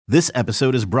This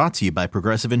episode is brought to you by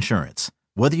Progressive Insurance.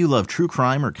 Whether you love true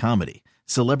crime or comedy,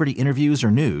 celebrity interviews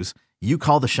or news, you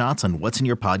call the shots on what's in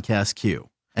your podcast queue.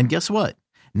 And guess what?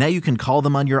 Now you can call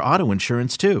them on your auto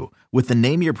insurance too with the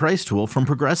Name Your Price tool from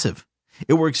Progressive.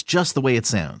 It works just the way it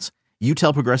sounds. You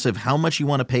tell Progressive how much you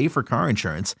want to pay for car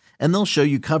insurance, and they'll show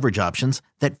you coverage options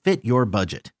that fit your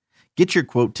budget. Get your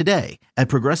quote today at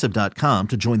Progressive.com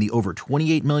to join the over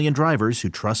 28 million drivers who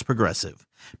trust Progressive.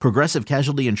 Progressive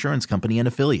Casualty Insurance Company and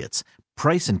Affiliates.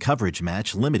 Price and coverage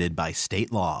match limited by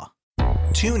state law.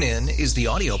 TuneIn is the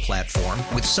audio platform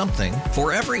with something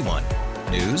for everyone.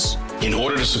 News. In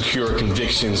order to secure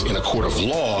convictions in a court of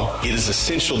law, it is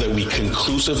essential that we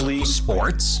conclusively.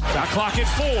 Sports. Shot clock at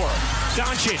 4.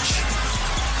 Doncic.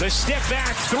 The step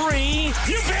back 3.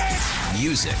 You bet.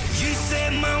 Music. You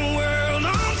set my world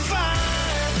on fire.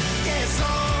 Yes,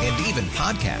 and even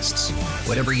podcasts.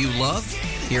 Whatever you love,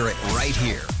 hear it right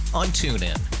here on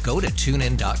TuneIn. Go to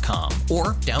TuneIn.com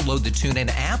or download the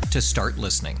TuneIn app to start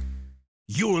listening.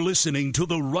 You're listening to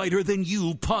the Reiter Than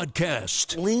You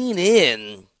podcast. Lean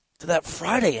in to that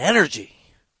Friday energy.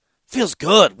 Feels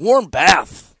good. Warm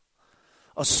bath.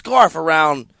 A scarf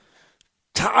around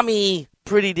Tommy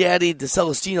Pretty Daddy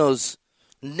DeCelestino's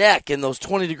neck in those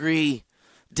 20-degree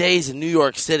days in New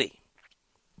York City.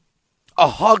 A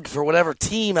hug for whatever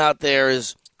team out there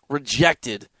is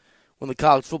rejected when the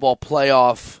college football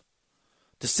playoff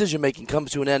decision-making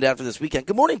comes to an end after this weekend.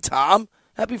 Good morning, Tom.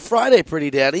 Happy Friday, Pretty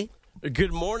Daddy.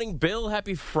 Good morning, Bill.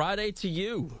 Happy Friday to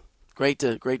you. Great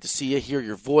to see you, hear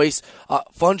your voice.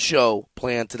 Fun show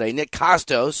planned today. Nick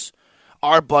Costos,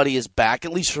 our buddy, is back,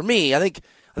 at least for me. I think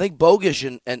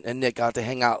Bogish and Nick got to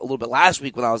hang out a little bit last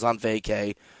week when I was on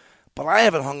vacay, but I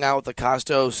haven't hung out with the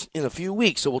Costos in a few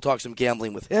weeks, so we'll talk some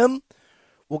gambling with him.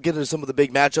 We'll get into some of the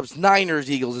big matchups.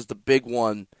 Niners-Eagles is the big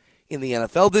one in the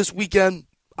NFL this weekend.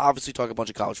 Obviously, talk a bunch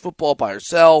of college football, buy or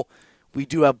sell. We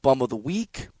do have Bum of the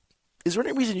Week. Is there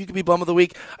any reason you could be Bum of the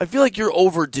Week? I feel like you're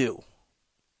overdue.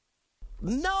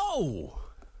 No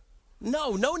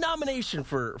nomination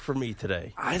for me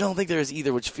today. I don't think there is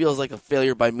either, which feels like a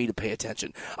failure by me to pay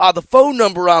attention. The phone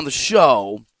number on the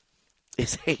show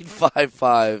is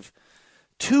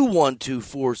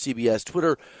 855-212-4CBS.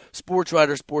 Twitter, Sports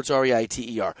Reiter, Sports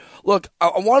Reiter. Look, I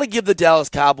want to give the Dallas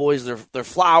Cowboys their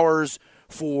flowers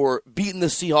for beating the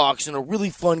Seahawks in a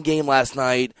really fun game last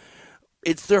night.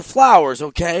 It's their flowers,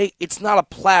 okay? It's not a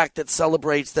plaque that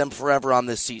celebrates them forever on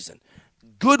this season.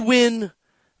 Good win,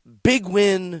 big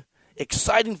win,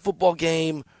 exciting football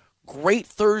game, great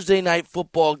Thursday night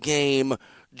football game.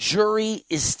 Jury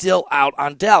is still out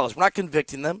on Dallas. We're not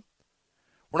convicting them.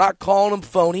 We're not calling them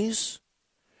phonies.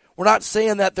 We're not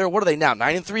saying that they're, what are they now,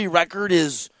 9-3 record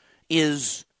is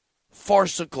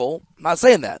farcical. I'm not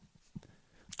saying that.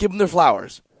 Give them their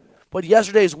flowers. But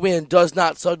yesterday's win does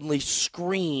not suddenly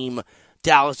scream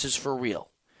Dallas is for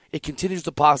real. It continues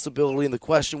the possibility, and the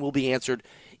question will be answered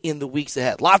in the weeks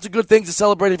ahead. Lots of good things to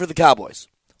celebrate for the Cowboys.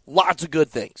 Lots of good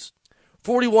things.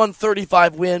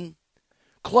 41-35 win.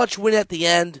 Clutch win at the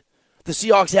end. The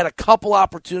Seahawks had a couple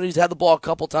opportunities, had the ball a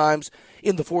couple times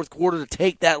in the fourth quarter to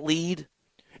take that lead.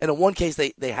 And in one case,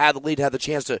 they had the lead, had the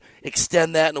chance to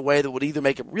extend that in a way that would either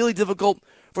make it really difficult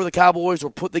for the Cowboys or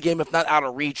put the game, if not out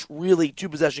of reach, really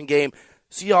two-possession game.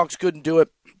 Seahawks couldn't do it.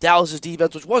 Dallas'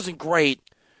 defense, which wasn't great,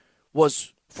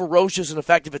 was ferocious and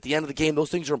effective at the end of the game.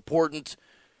 Those things are important.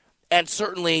 And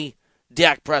certainly,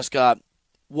 Dak Prescott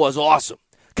was awesome.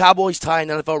 Cowboys tie an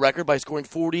NFL record by scoring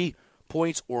 40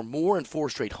 points or more in 4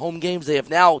 straight home games. They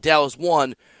have now, Dallas,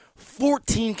 won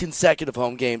 14 consecutive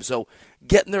home games. So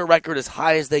getting their record as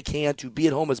high as they can, to be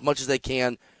at home as much as they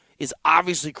can, is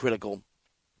obviously critical.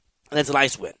 And it's a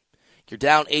nice win. You're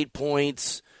down 8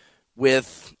 points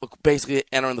with basically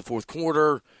entering the fourth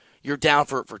quarter. You're down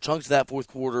for chunks of that fourth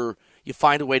quarter. You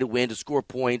find a way to win, to score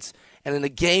points. And in a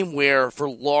game where, for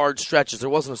large stretches, there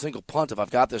wasn't a single punt, if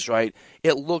I've got this right,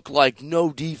 it looked like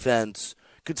no defense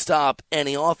could stop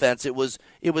any offense. It was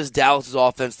Dallas'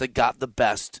 offense that got the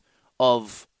best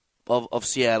of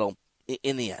Seattle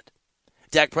in the end.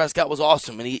 Dak Prescott was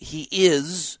awesome, and he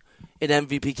is an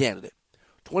MVP candidate.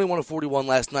 21-41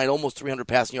 last night, almost 300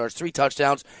 passing yards, 3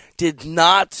 touchdowns. Did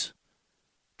not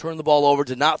turn the ball over,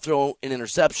 did not throw an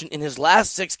interception in his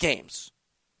last 6 games.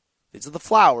 These are the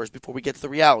flowers before we get to the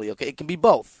reality, okay? It can be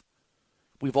both.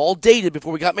 We've all dated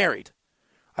before we got married.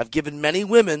 I've given many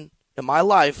women in my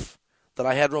life that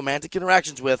I had romantic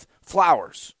interactions with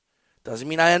flowers. Doesn't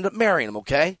mean I end up marrying them,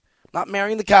 okay? Not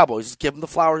marrying the Cowboys. Just give them the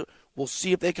flowers. We'll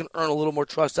see if they can earn a little more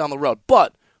trust down the road.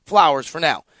 But flowers for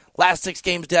now. Last 6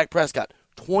 games, Dak Prescott,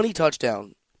 20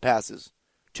 touchdown passes,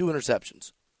 2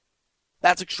 interceptions.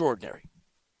 That's extraordinary.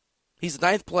 He's the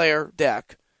 9th player,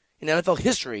 Dak, in NFL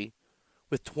history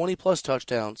with 20-plus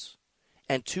touchdowns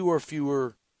and 2 or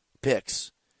fewer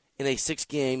picks in a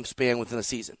 6-game span within a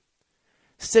season.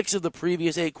 6 of the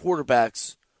previous 8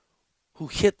 quarterbacks who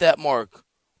hit that mark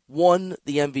won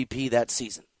the MVP that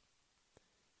season.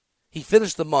 He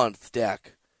finished the month,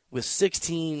 Dak, with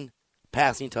 16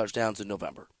 passing touchdowns in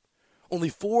November. Only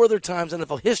 4 other times in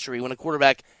NFL history when a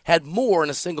quarterback had more in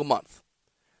a single month.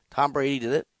 Tom Brady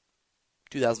did it,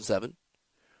 2007.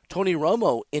 Tony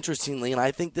Romo, interestingly, and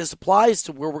I think this applies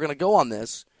to where we're going to go on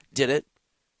this, did it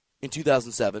in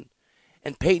 2007.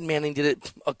 And Peyton Manning did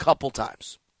it a couple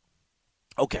times.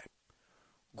 Okay.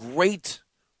 Great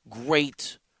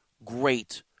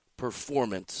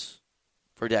performance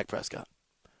for Dak Prescott.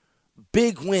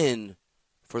 Big win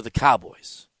for the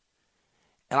Cowboys.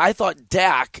 And I thought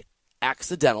Dak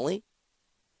accidentally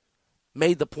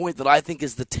made the point that I think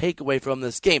is the takeaway from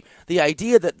this game. The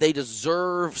idea that they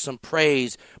deserve some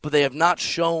praise, but they have not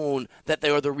shown that they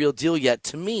are the real deal yet,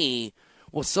 to me,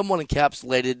 was somewhat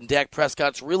encapsulated in Dak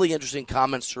Prescott's really interesting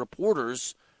comments to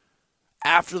reporters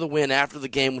after the win, after the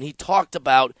game, when he talked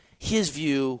about his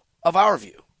view of our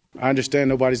view. I understand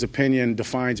nobody's opinion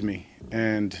defines me,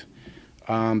 and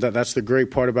that's the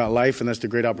great part about life, and that's the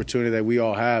great opportunity that we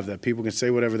all have, that people can say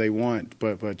whatever they want.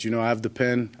 But I have the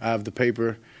pen, I have the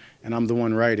paper, and I'm the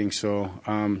one writing. So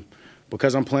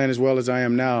because I'm playing as well as I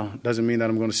am now doesn't mean that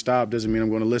I'm going to stop, doesn't mean I'm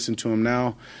going to listen to them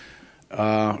now.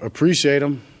 Appreciate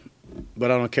them,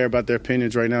 but I don't care about their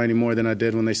opinions right now any more than I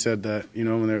did when they said that,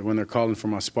 when they're calling for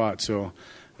my spot. So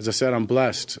as I said, I'm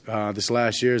blessed. This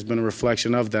last year has been a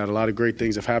reflection of that. A lot of great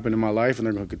things have happened in my life, and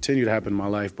they're going to continue to happen in my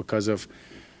life because of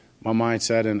my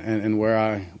mindset and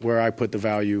where I put the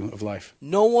value of life.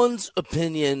 No one's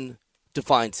opinion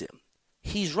defines him.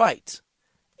 He's right,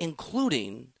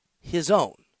 including his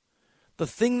own. The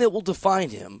thing that will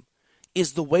define him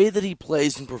is the way that he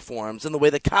plays and performs and the way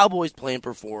the Cowboys play and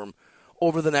perform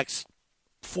over the next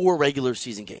 4 regular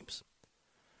season games.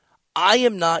 I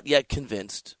am not yet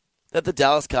convinced that the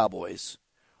Dallas Cowboys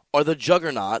are the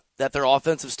juggernaut that their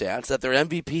offensive stats, that their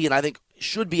MVP, and I think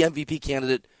should be MVP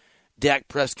candidate, Dak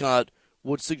Prescott,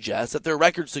 would suggest, that their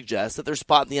record suggests, that their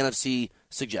spot in the NFC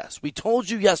suggests. We told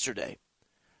you yesterday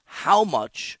how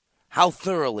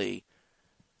thoroughly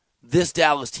this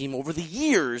Dallas team over the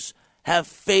years have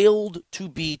failed to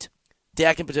beat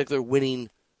Dak in particular winning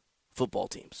football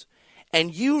teams.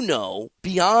 And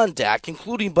beyond Dak,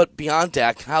 but beyond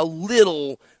Dak, how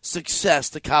little success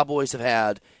the Cowboys have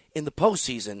had in the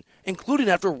postseason, including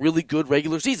after really good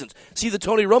regular seasons. See the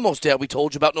Tony Romo stat we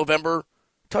told you about November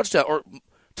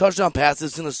touchdown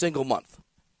passes in a single month.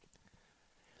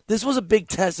 This was a big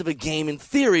test of a game in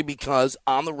theory because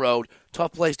on the road,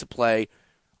 tough place to play,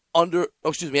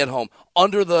 at home,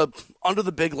 under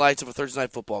the big lights of a Thursday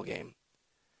night football game,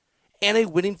 and a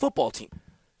winning football team.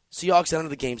 Seahawks entered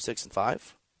the game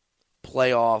 6-5,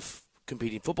 playoff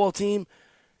competing football team,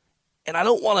 and I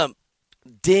don't want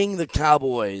to ding the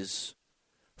Cowboys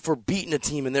for beating a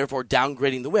team and therefore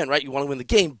downgrading the win, right? You want to win the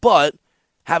game, but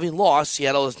having lost,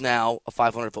 Seattle is now a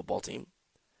 500 football team.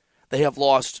 They have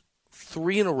lost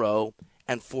 3 in a row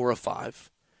and 4 of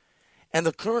 5. And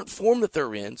the current form that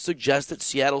they're in suggests that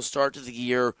Seattle's start to the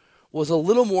year was a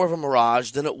little more of a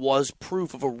mirage than it was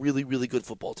proof of a really, really good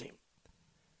football team.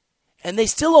 And they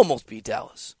still almost beat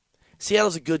Dallas.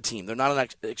 Seattle's a good team. They're not an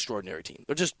extraordinary team.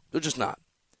 They're just not.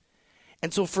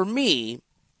 And so for me,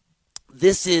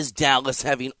 this is Dallas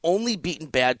having only beaten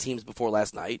bad teams before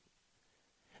last night,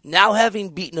 now having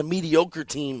beaten a mediocre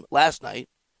team last night,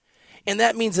 and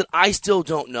that means that I still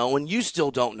don't know, and you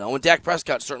still don't know, and Dak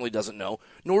Prescott certainly doesn't know,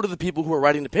 nor do the people who are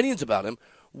writing opinions about him,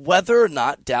 whether or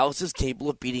not Dallas is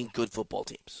capable of beating good football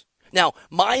teams. Now,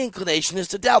 my inclination is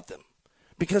to doubt them,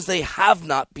 because they have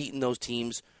not beaten those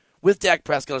teams with Dak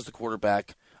Prescott as the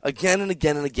quarterback again and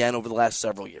again and again over the last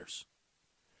several years.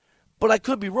 But I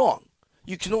could be wrong.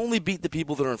 You can only beat the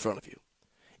people that are in front of you.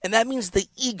 And that means the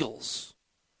Eagles,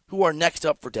 who are next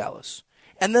up for Dallas,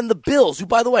 and then the Bills, who,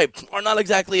 by the way, are not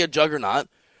exactly a juggernaut,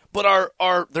 but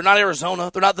they're not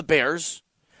Arizona, they're not the Bears.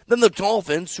 Then the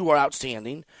Dolphins, who are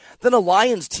outstanding. Then a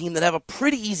Lions team that have a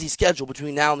pretty easy schedule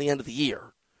between now and the end of the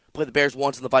year. Play the Bears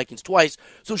once and the Vikings twice,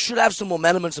 so should have some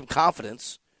momentum and some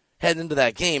confidence heading into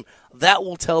that game. That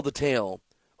will tell the tale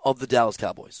of the Dallas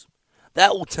Cowboys.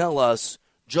 That will tell us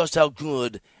just how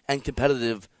good and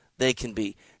competitive they can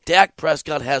be. Dak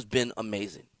Prescott has been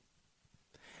amazing.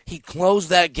 He closed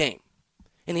that game,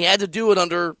 and he had to do it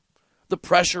under the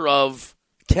pressure of,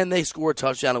 can they score a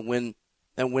touchdown and win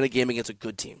a game against a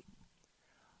good team?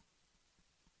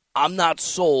 I'm not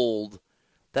sold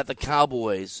that the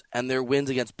Cowboys and their wins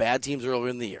against bad teams earlier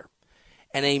in the year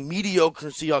and a mediocre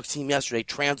Seahawks team yesterday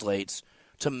translates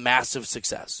to massive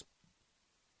success.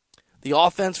 The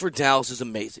offense for Dallas is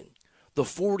amazing. The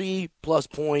 40-plus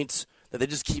points that they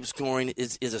just keep scoring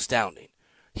is astounding.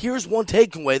 Here's one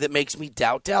takeaway that makes me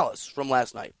doubt Dallas from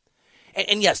last night.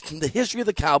 And yes, the history of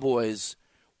the Cowboys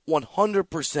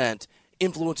 100%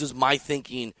 influences my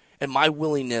thinking and my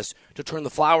willingness to turn the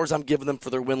flowers I'm giving them for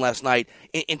their win last night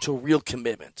into real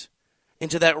commitment.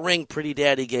 Into that ring Pretty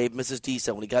Daddy gave Mrs.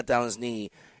 Disa when he got down on his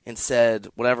knee and said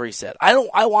whatever he said. I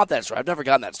want that story. I've never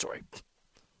gotten that story.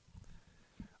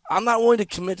 I'm not willing to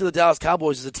commit to the Dallas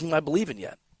Cowboys as a team I believe in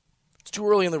yet. It's too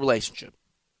early in the relationship.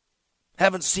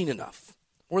 Haven't seen enough.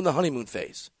 We're in the honeymoon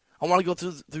phase. I want to go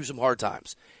through some hard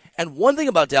times. And one thing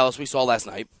about Dallas we saw last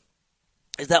night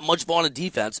is that much vaunted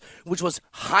defense, which was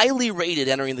highly rated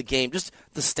entering the game, just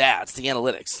the stats, the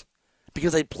analytics,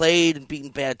 because they played and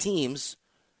beaten bad teams,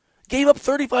 gave up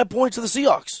 35 points to the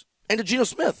Seahawks and to Geno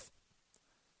Smith.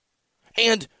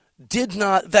 And did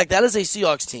not, in fact, that is a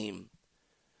Seahawks team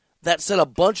that set a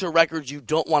bunch of records you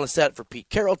don't want to set for Pete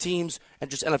Carroll teams and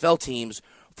just NFL teams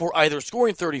for either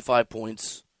scoring 35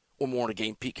 points or more in a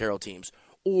game, Pete Carroll teams,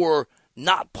 or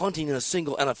not punting in a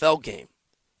single NFL game,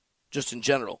 just in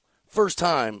general. First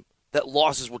time that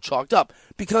losses were chalked up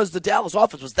because the Dallas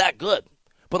offense was that good,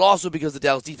 but also because the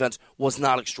Dallas defense was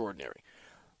not extraordinary.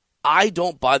 I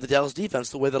don't buy the Dallas defense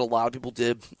the way that a lot of people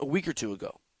did a week or two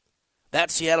ago.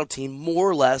 That Seattle team more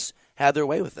or less had their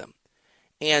way with them.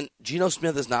 And Geno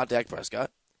Smith is not Dak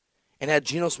Prescott. And had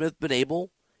Geno Smith been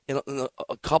able, in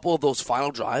a couple of those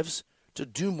final drives, to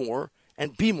do more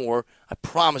and be more, I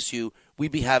promise you,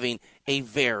 we'd be having a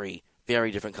very,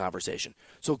 very different conversation.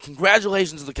 So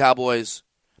congratulations to the Cowboys.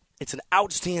 It's an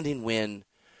outstanding win.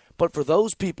 But for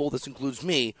those people, this includes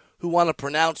me, who want to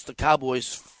pronounce the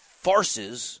Cowboys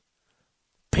farces,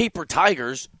 paper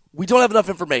tigers, we don't have enough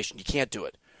information. You can't do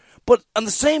it. But on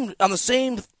the same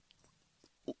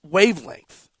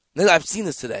wavelength, I've seen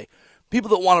this today, people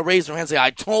that want to raise their hands and say,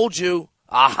 I told you,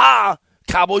 aha,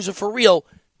 Cowboys are for real.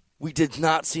 We did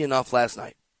not see enough last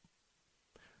night.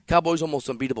 Cowboys almost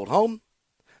unbeatable at home.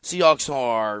 Seahawks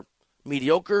are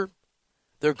mediocre.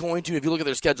 They're going to, if you look at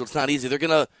their schedule, it's not easy. They're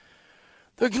going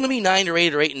to be 9 or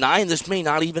 8 or 8 and 9. This may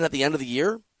not even at the end of the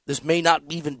year. This may not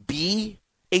even be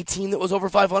a team that was over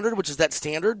 500, which is that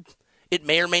standard. It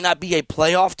may or may not be a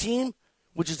playoff team,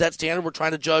 which is that standard we're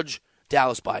trying to judge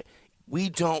Dallas by. We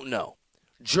don't know.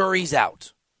 Jury's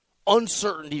out.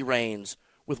 Uncertainty reigns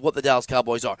with what the Dallas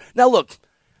Cowboys are. Now, look,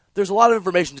 there's a lot of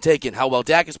information to take in. How well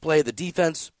Dak has played, the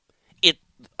defense.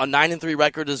 A 9-3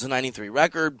 record is a 9-3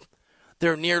 record.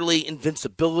 Their nearly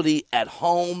invincibility at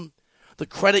home. The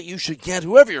credit you should get,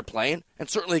 whoever you're playing, and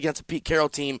certainly against a Pete Carroll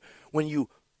team, when you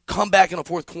come back in the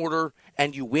fourth quarter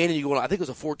and you win and you go on, I think it was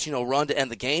a 14-0 run to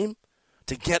end the game,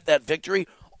 to get that victory.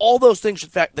 All those things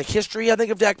should fact the history, I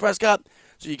think, of Dak Prescott.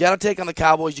 So you got to take on the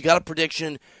Cowboys. You got a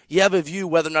prediction. You have a view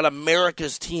whether or not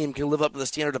America's team can live up to the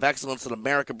standard of excellence that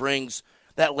America brings,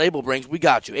 that label brings. We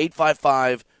got you.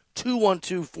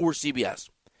 855-212-4CBS.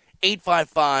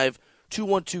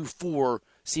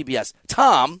 855-212-4CBS.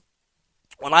 Tom,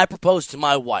 when I proposed to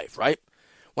my wife, right,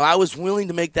 when I was willing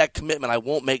to make that commitment I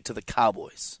won't make to the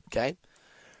Cowboys, okay,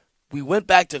 we went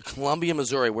back to Columbia,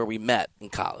 Missouri, where we met in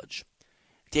college.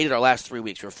 Dated our last 3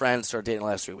 weeks. We were friends, started dating the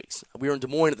last 3 weeks. We were in Des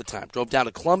Moines at the time. Drove down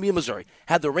to Columbia, Missouri.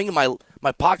 Had the ring in my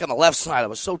pocket on the left side. I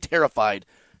was so terrified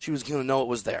she was going to know it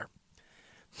was there.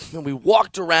 And we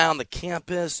walked around the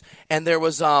campus, and there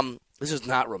was, this is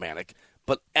not romantic,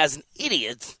 but as an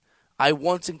idiot, I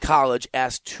once in college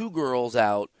asked 2 girls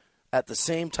out at the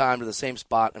same time to the same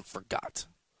spot and forgot.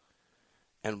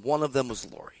 And one of them was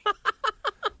Lori.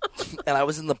 And I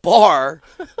was in the bar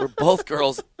where both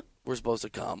girls were supposed to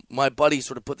come. My buddy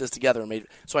sort of put this together and made it.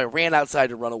 So I ran outside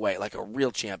to run away like a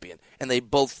real champion. And they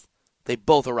both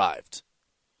arrived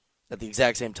at the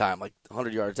exact same time, like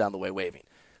 100 yards down the way waving.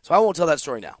 So I won't tell that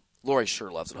story now. Lori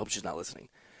sure loves it. I hope she's not listening.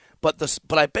 But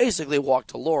I basically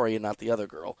walked to Lori and not the other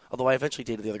girl, although I eventually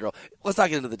dated the other girl. Let's not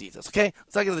get into the details, okay?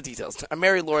 Let's not get into the details. I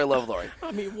married Lori, love Lori.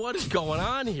 I mean, what is going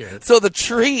on here? So the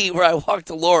tree where I walked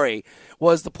to Lori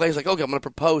was the place like, okay, I'm going to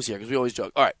propose here because we always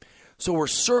joke. All right. So we're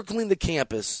circling the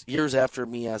campus years after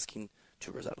me asking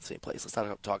 2 girls out of the same place. Let's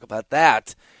not talk about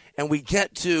that. And we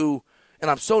get to,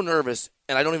 and I'm so nervous,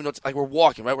 and I don't even know, like we're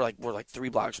walking, right? We're like 3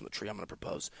 blocks from the tree I'm going to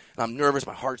propose. And I'm nervous,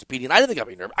 my heart's beating. I didn't think I'd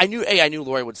be nervous. I knew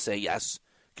Lori would say yes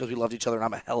because we loved each other, and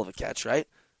I'm a hell of a catch, right?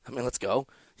 I mean, let's go.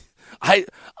 I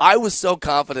was so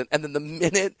confident, and then the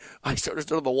minute I started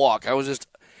the walk,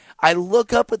 I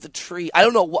look up at the tree. I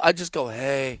don't know, I just go,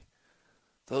 hey,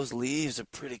 those leaves are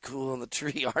pretty cool on the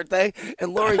tree, aren't they?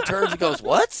 And Lori turns and goes,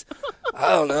 what? I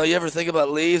don't know. You ever think about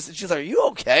leaves? And she's like, are you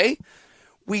okay?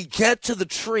 We get to the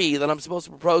tree that I'm supposed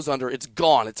to propose under. It's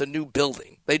gone. It's a new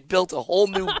building. They built a whole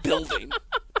new building.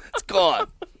 It's gone.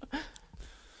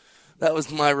 That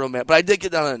was my romance. But I did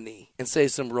get down on a knee and say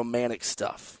some romantic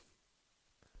stuff.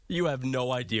 You have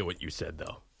no idea what you said,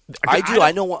 though. I do.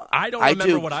 I know what. I don't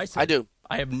remember what I said. I do.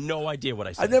 I have no idea what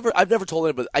I said. I've never told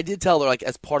anybody, but I did tell her, like,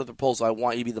 as part of the proposal, I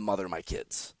want you to be the mother of my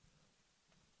kids.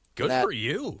 Good for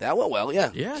you. That went well,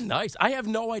 yeah. Yeah, nice. I have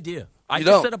no idea. I You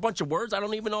just don't. said a bunch of words. I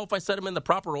don't even know if I said them in the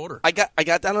proper order. I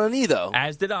got down on a knee, though.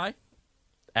 As did I.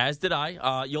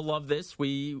 You'll love this.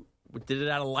 We did it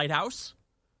at a lighthouse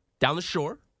down the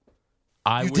shore.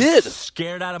 I was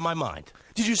scared out of my mind.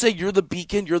 Did you say you're the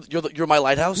beacon? You're my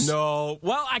lighthouse? No.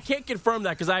 Well, I can't confirm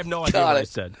that because I have no idea what I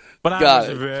said. But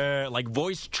I was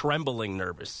voice trembling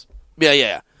nervous.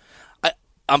 Yeah.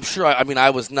 I'm sure. I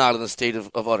was not in a state of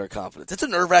utter confidence. It's a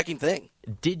nerve-wracking thing.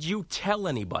 Did you tell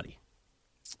anybody?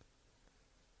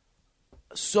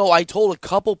 So I told a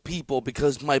couple people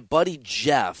because my buddy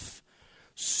Jeff.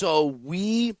 So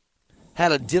we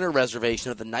had a dinner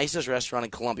reservation at the nicest restaurant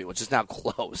in Columbia, which is now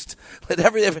closed. But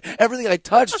everything I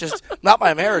touched, just not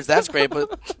my marriage. That's great,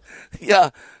 but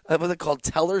yeah, what was it called?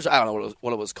 Tellers? I don't know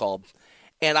what it was called.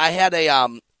 And I had I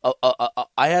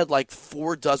had like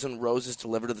 4 dozen roses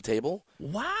delivered to the table.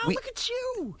 Wow, look at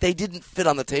you! They didn't fit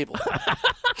on the table.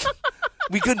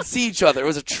 We couldn't see each other. It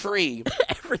was a tree.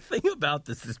 Everything about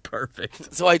this is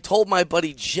perfect. So I told my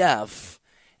buddy Jeff.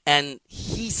 And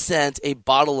he sent a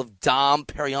bottle of Dom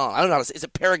Perignon. I don't know how to say it. Is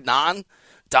it Perignon?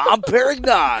 Dom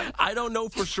Perignon. I don't know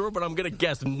for sure, but I'm going to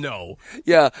guess no.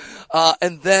 Yeah.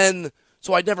 And then,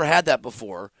 so I'd never had that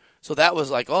before. So that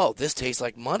was like, oh, this tastes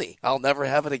like money. I'll never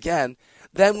have it again.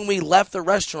 Then when we left the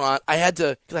restaurant, I had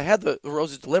to, because I had the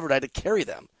roses delivered, I had to carry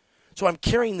them. So I'm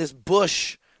carrying this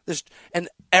bush, and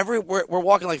everywhere, we're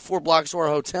walking like 4 blocks to our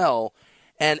hotel,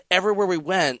 and everywhere we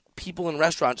went, people in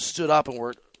restaurants stood up and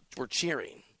were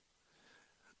cheering.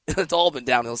 It's all been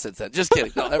downhill since then. Just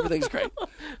kidding. No, everything's great.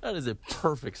 That is a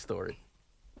perfect story.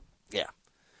 Yeah.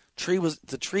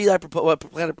 The tree I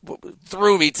planted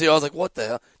threw me to. I was like, what the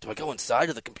hell? Do I go inside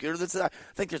of the computer? I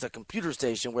think there's a computer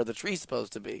station where the tree's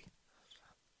supposed to be.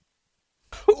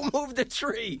 Who moved the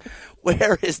tree?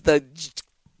 Where is the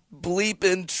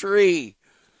bleeping tree?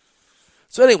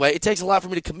 So anyway, it takes a lot for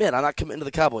me to commit. I'm not committing to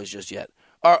the Cowboys just yet.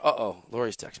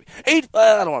 Lori's texting me. I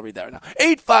don't want to read that right now.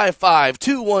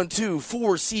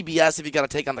 855-212-4CBS if you got to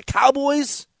take on the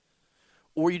Cowboys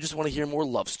or you just want to hear more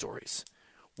love stories.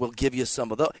 We'll give you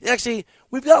some of those. Actually,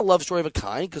 we've got a love story of a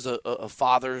kind because a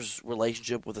father's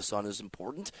relationship with a son is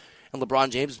important. And LeBron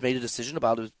James made a decision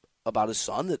about his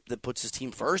son that puts his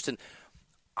team first. And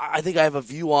I think I have a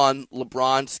view on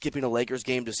LeBron skipping a Lakers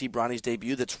game to see Bronny's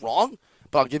debut that's wrong.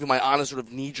 But I'll give you my honest sort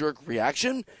of knee-jerk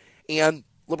reaction. And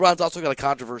LeBron's also got a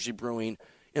controversy brewing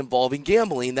involving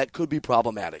gambling that could be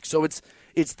problematic. So it's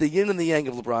the yin and the yang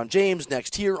of LeBron James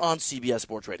next here on CBS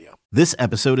Sports Radio. This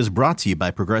episode is brought to you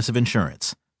by Progressive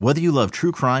Insurance. Whether you love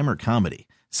true crime or comedy,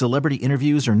 celebrity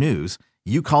interviews or news,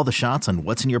 you call the shots on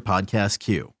what's in your podcast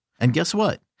queue. And guess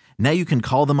what? Now you can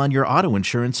call them on your auto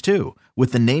insurance too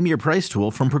with the Name Your Price tool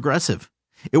from Progressive.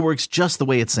 It works just the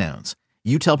way it sounds.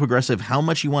 You tell Progressive how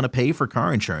much you want to pay for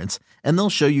car insurance, and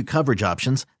they'll show you coverage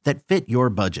options that fit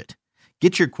your budget.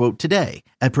 Get your quote today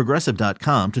at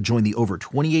Progressive.com to join the over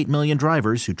 28 million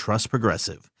drivers who trust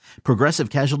Progressive. Progressive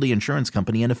Casualty Insurance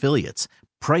Company and Affiliates.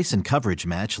 Price and coverage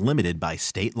match limited by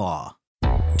state law.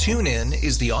 TuneIn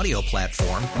is the audio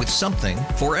platform with something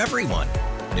for everyone.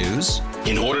 News.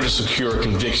 In order to secure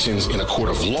convictions in a court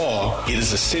of law, it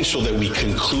is essential that we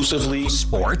conclusively.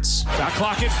 Sports. Shot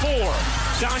clock at 4.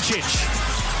 Doncic.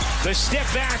 The step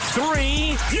back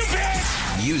 3. You bet.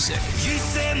 Music. You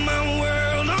set my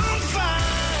world on fire.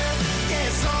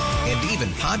 Yes, and even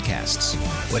podcasts.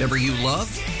 Whatever you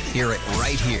love, hear it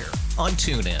right here on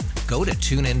TuneIn. Go to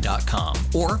TuneIn.com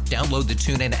or download the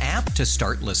TuneIn app to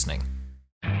start listening.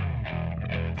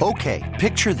 Okay,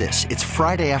 picture this. It's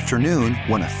Friday afternoon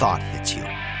when a thought hits you.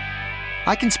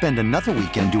 I can spend another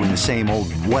weekend doing the same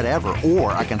old whatever,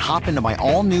 or I can hop into my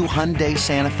all-new Hyundai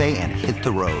Santa Fe and hit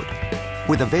the road.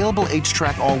 With available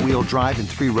H-Track all-wheel drive and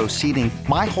 3-row seating,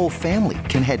 my whole family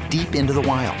can head deep into the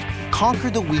wild. Conquer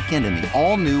the weekend in the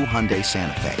all-new Hyundai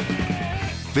Santa Fe.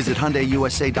 Visit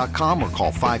HyundaiUSA.com or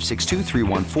call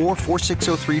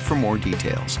 562-314-4603 for more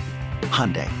details.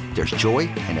 Hyundai, there's joy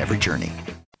in every journey.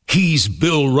 He's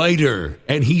Bill Reiter,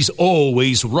 and he's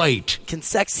always right. Can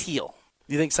sex heal,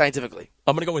 do you think, scientifically?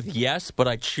 I'm going to go with yes, but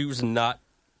I choose not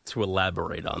to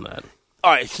elaborate on that.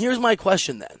 All right, here's my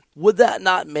question then. Would that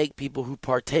not make people who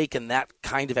partake in that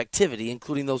kind of activity,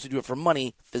 including those who do it for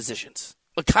money, physicians?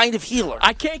 A kind of healer?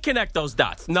 I can't connect those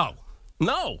dots. No.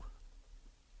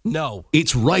 No.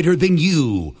 It's Reiter Than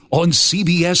You on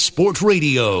CBS Sports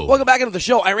Radio. Welcome back into the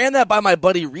show. I ran that by my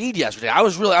buddy Reed yesterday. I'm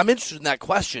interested in that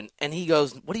question, and he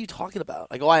goes, "What are you talking about?"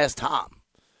 I go, "I asked Tom."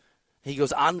 He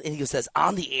goes on, and he says,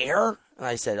 "On the air?" And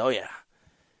I said, "Oh yeah."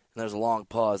 And there's a long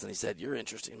pause, and he said, "You're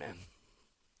interesting, man."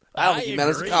 I don't think he meant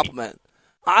it as a compliment.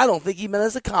 I don't think he meant it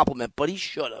as a compliment, but he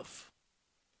should have.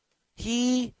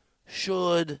 He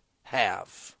should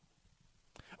have.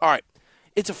 All right.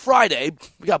 It's a Friday.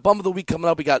 We got Bum of the Week coming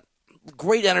up. We got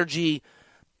great energy.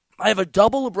 I have a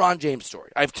double LeBron James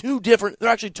story. I have two different. They're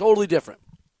actually totally different.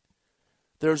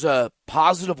 There's a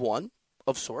positive one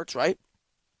of sorts, right,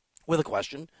 with a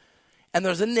question. And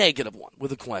there's a negative one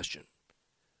with a question.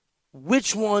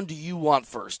 Which one do you want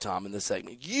first, Tom, in this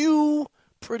segment? You,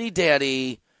 pretty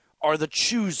daddy, are the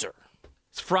chooser.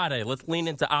 It's Friday. Let's lean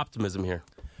into optimism here.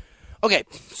 Okay,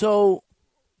 so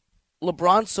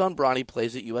LeBron's son, Bronny,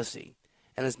 plays at USC.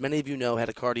 And as many of you know, had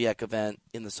a cardiac event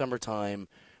in the summertime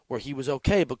where he was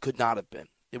okay but could not have been.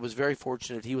 It was very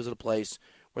fortunate he was at a place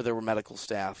where there were medical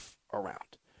staff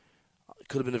around. It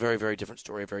could have been a very, very different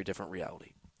story, a very different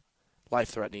reality.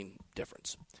 Life-threatening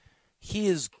difference. He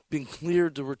has been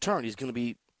cleared to return. He's going to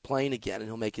be playing again, and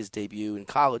he'll make his debut in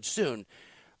college soon.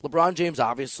 LeBron James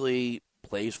obviously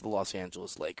plays for the Los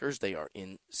Angeles Lakers. They are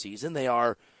in season. They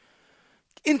are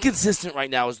inconsistent right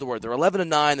now is the word. They're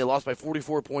 11-9. They lost by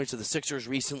 44 points to the Sixers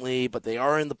recently, but they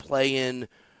are in the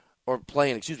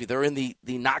they're in the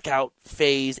knockout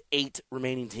phase, 8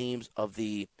 remaining teams of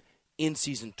the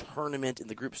in-season tournament. In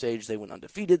the group stage, they went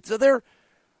undefeated. So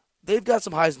they've got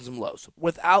some highs and some lows.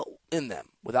 Without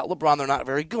LeBron, they're not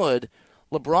very good.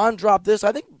 LeBron dropped this,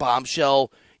 I think,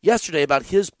 bombshell yesterday about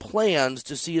his plans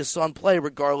to see his son play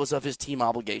regardless of his team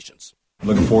obligations.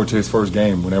 Looking forward to his first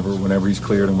game whenever he's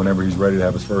cleared and whenever he's ready to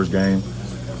have his first game.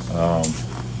 I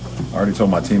already told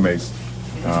my teammates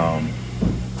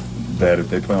that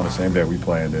if they play on the same day we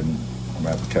play, then I'm going to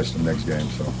have to catch them next game.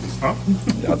 So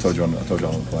yeah, I told you I'm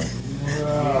playing.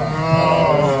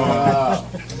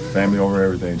 Family over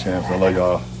everything, champs. I love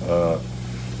y'all.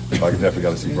 I definitely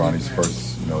got to see Bronny's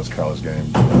first, his college game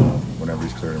whenever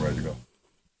he's cleared and ready to go.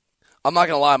 I'm not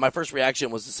going to lie. My first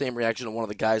reaction was the same reaction of one of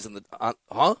the guys in the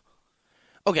huh?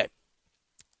 Okay.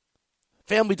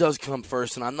 Family does come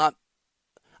first, and I'm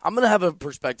going to have a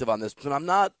perspective on this, but I'm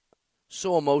not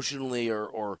so emotionally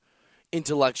or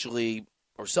intellectually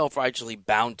or self-righteously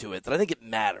bound to it that I think it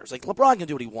matters. Like, LeBron can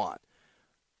do what he wants.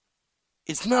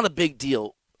 It's not a big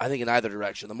deal, I think, in either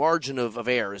direction. The margin of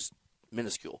error is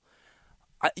minuscule.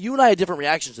 You and I had different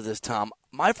reactions to this, Tom.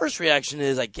 My first reaction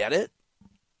is, I get it.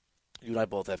 You and I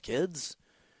both have kids.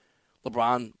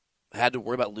 LeBron had to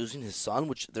worry about losing his son,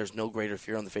 which there's no greater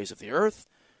fear on the face of the earth.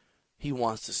 He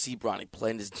wants to see Bronny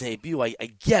play in his debut. I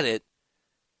get it.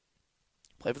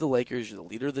 Play for the Lakers. You're the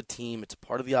leader of the team. It's a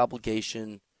part of the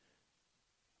obligation.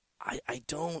 I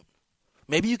don't.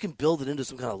 Maybe you can build it into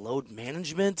some kind of load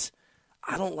management.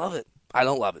 I don't love it.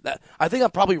 I think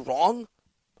I'm probably wrong,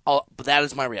 but that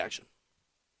is my reaction.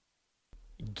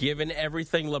 Given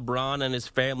everything LeBron and his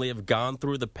family have gone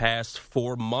through the past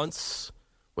 4 months,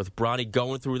 with Bronny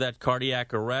going through that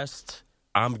cardiac arrest,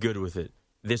 I'm good with it.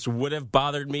 This would have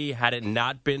bothered me had it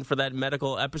not been for that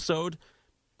medical episode.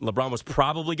 LeBron was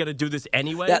probably going to do this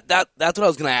anyway. That's what I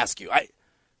was going to ask you.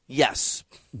 Yes.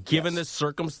 Given the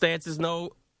circumstances,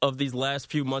 of these last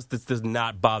few months, this does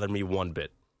not bother me one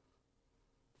bit.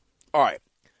 All right.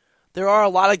 There are a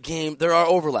lot of games. There are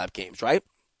overlap games, right?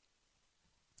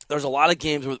 There's a lot of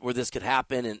games where this could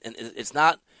happen, and it's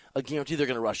not a guarantee they're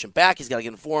going to rush him back. He's got to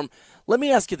get informed. Let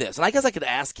me ask you this, and I guess I could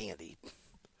ask Andy.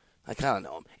 I kind of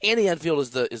know him. Andy Enfield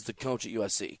is the coach at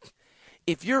USC.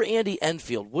 If you're Andy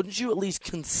Enfield, wouldn't you at least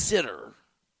consider,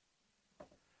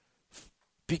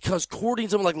 because courting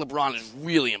someone like LeBron is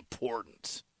really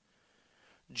important,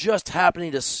 just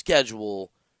happening to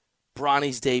schedule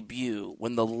Bronny's debut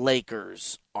when the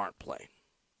Lakers aren't playing?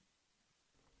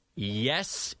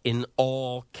 Yes, in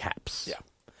all caps. Yeah.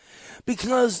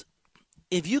 Because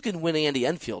if you can win Andy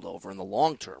Enfield over in the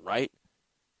long term, right?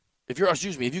 If you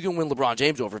can win LeBron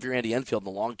James over, if you're Andy Enfield in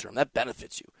the long term, that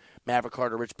benefits you. Maverick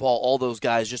Carter, Rich Paul, all those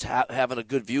guys just having a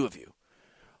good view of you.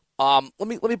 Let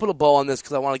me put a bow on this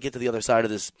because I want to get to the other side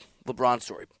of this LeBron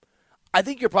story. I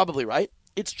think you're probably right.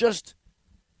 It's just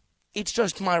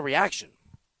my reaction.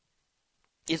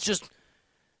 It's just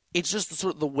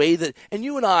sort of the way that, and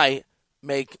you and I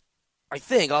make, I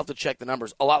think, I'll have to check the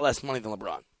numbers, a lot less money than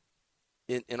LeBron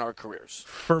in our careers.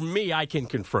 For me, I can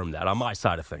confirm that on my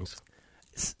side of things.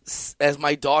 As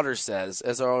my daughter says,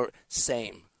 as our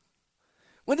same.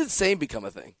 When did same become a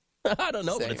thing? I don't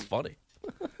know, same. But it's funny.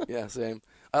 Yeah, same.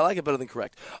 I like it better than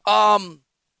correct.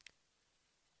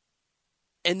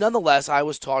 And nonetheless, I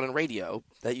was taught in radio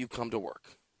that you come to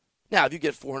work. Now, if you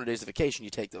get 400 days of vacation, you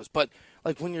take those. But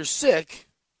like when you're sick,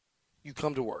 you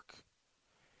come to work.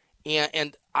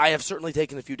 And I have certainly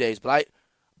taken a few days, but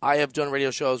I have done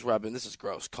radio shows where I've been, this is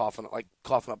gross, coughing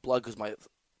up blood because my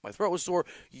throat was sore.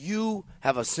 You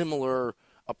have a similar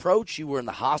approach. You were in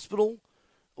the hospital,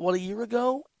 a year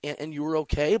ago, and you were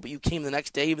okay, but you came the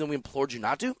next day even though we implored you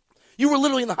not to? You were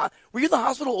literally were you in the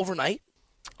hospital overnight?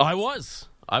 I was,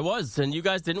 and you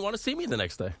guys didn't want to see me the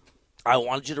next day. I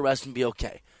wanted you to rest and be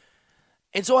okay.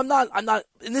 And so I'm not,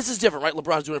 and this is different, right?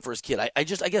 LeBron's doing it for his kid. I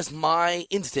guess my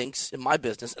instincts in my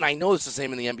business, and I know it's the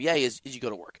same in the NBA, is you go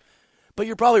to work. But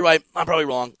you're probably right. I'm probably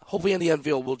wrong. Hopefully Andy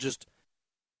Enfield will just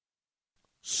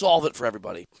solve it for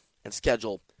everybody and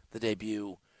schedule the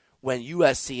debut when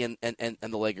USC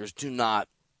and the Lakers do not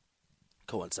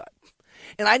coincide.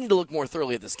 And I need to look more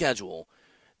thoroughly at the schedule.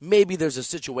 Maybe there's a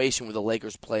situation where the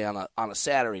Lakers play on a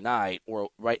Saturday night,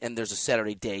 and there's a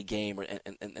Saturday day game,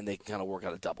 and they can kind of work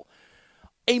out a double.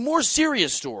 A more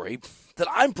serious story that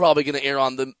I'm probably going to air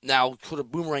on them now, sort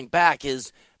of boomerang back,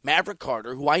 is Maverick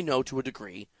Carter, who I know to a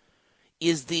degree,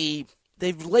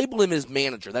 they've labeled him as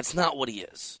manager. That's not what he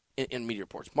is in media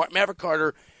reports. Maverick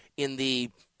Carter in the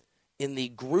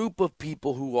group of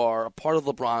people who are a part of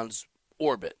LeBron's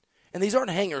orbit, and these aren't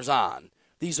hangers-on.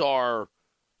 These are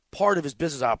part of his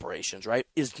business operations, right,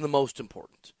 is the most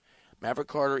important. Maverick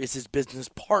Carter is his business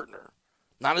partner,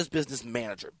 not his business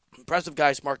manager. Impressive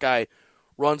guy, smart guy,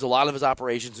 runs a lot of his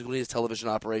operations, including his television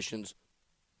operations,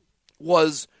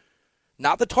 was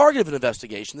not the target of an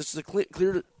investigation. This is a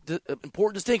clear,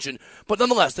 important distinction. But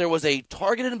nonetheless, there was a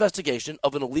targeted investigation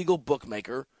of an illegal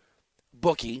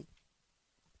bookie.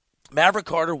 Maverick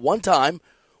Carter, one time,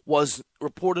 was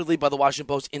reportedly by the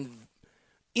Washington Post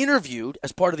interviewed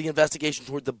as part of the investigation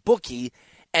toward the bookie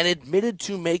and admitted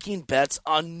to making bets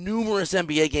on numerous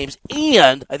NBA games.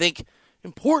 And, I think,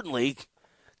 importantly,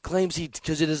 claims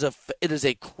because it is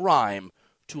a crime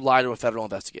to lie to a federal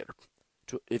investigator,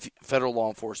 to a federal law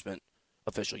enforcement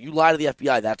official. You lie to the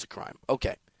FBI, that's a crime.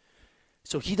 Okay.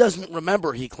 So he doesn't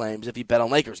remember, he claims, if he bet on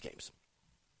Lakers games.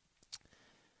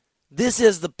 This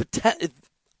is the potential.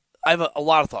 I have a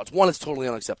lot of thoughts. One, it's totally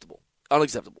unacceptable.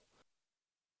 $5,000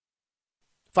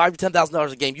 to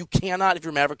 $10,000 a game. You cannot, if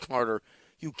you're Maverick Carter,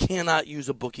 you cannot use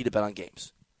a bookie to bet on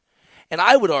games. And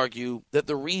I would argue that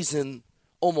the reason,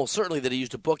 almost certainly, that he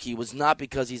used a bookie was not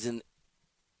because he's in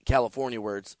California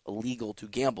where it's illegal to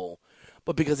gamble,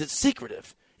 but because it's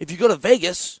secretive. If you go to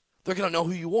Vegas, they're going to know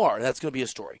who you are, and that's going to be a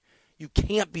story. You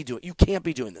can't be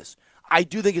doing this. I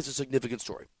do think it's a significant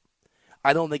story.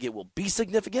 I don't think it will be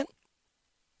significant.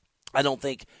 I don't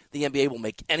think the NBA will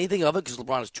make anything of it because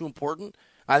LeBron is too important.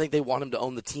 I think they want him to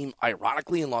own the team,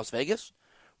 ironically, in Las Vegas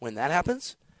when that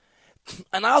happens.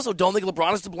 And I also don't think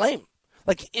LeBron is to blame.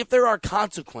 Like, if there are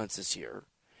consequences here,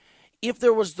 if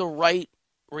there was the right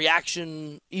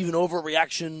reaction, even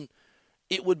overreaction,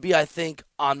 it would be, I think,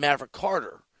 on Maverick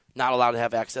Carter. Not allowed to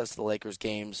have access to the Lakers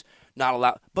games. Not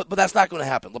allowed, but that's not going to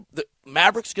happen.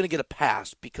 Maverick's going to get a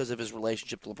pass because of his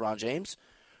relationship to LeBron James.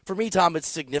 For me, Tom, it's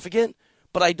significant,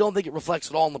 but I don't think it reflects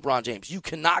at all on LeBron James. You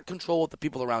cannot control what the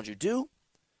people around you do.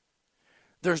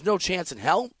 There's no chance in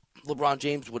hell LeBron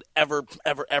James would ever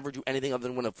do anything other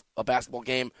than win a basketball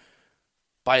game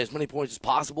by as many points as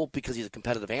possible because he's a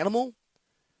competitive animal.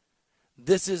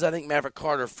 This is, I think, Maverick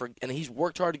Carter, and he's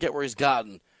worked hard to get where he's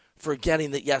gotten,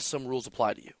 forgetting that, yes, some rules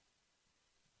apply to you.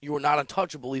 You are not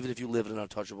untouchable even if you live in an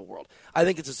untouchable world. I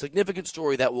think it's a significant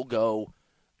story that will go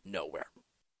nowhere.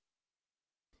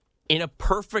 In a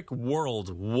perfect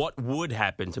world, what would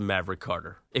happen to Maverick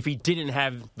Carter if he didn't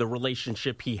have the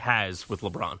relationship he has with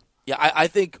LeBron? Yeah, I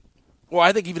think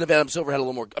even if Adam Silver had a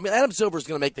little more. I mean, Adam Silver is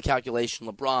going to make the calculation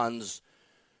LeBron's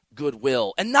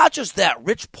goodwill. And not just that,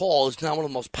 Rich Paul is now one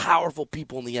of the most powerful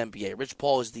people in the NBA. Rich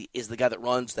Paul is the guy that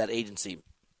runs that agency,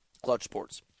 Clutch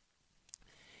Sports.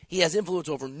 He has influence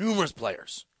over numerous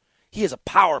players. He is a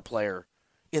power player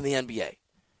in the NBA.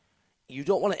 You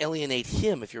don't want to alienate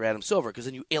him if you're Adam Silver, because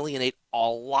then you alienate a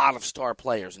lot of star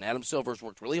players. And Adam Silver's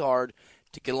worked really hard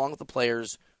to get along with the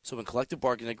players, so in collective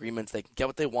bargaining agreements, they can get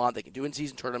what they want, they can do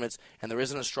in-season tournaments, and there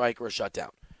isn't a strike or a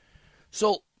shutdown.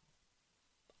 So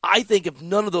I think if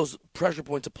none of those pressure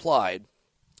points applied,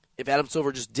 if Adam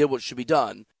Silver just did what should be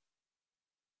done,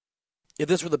 if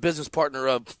this were the business partner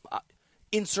of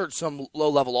insert some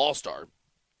low-level all-star,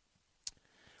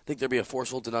 I think there'd be a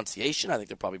forceful denunciation. I think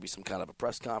there'd probably be some kind of a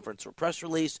press conference or press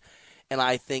release. And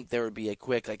I think there would be a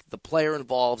quick, the player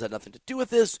involved had nothing to do with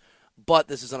this, but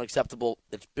this is unacceptable.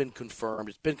 It's been confirmed.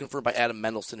 It's been confirmed by Adam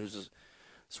Mendelson, who's a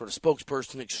sort of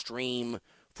spokesperson extreme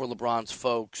for LeBron's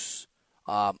folks.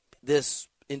 This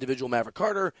individual, Maverick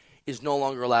Carter, is no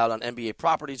longer allowed on NBA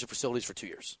properties or facilities for 2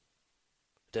 years.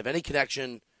 To have any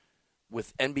connection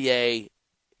with NBA,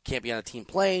 can't be on a team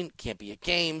plane, can't be at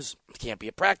games, can't be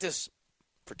at practice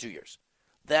for 2 years.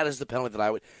 That is the penalty that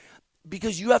I would,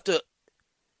 because you have to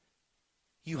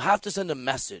send a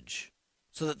message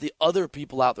so that the other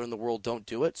people out there in the world don't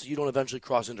do it, so you don't eventually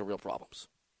cross into real problems.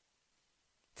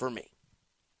 For me.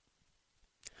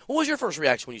 What was your first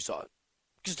reaction when you saw it?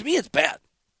 Because to me, it's bad.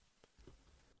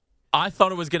 I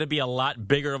thought it was going to be a lot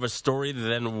bigger of a story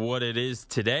than what it is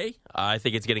today. I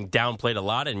think it's getting downplayed a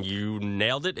lot, and you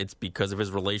nailed it. It's because of his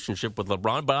relationship with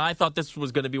LeBron. But I thought this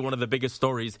was going to be one of the biggest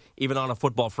stories, even on a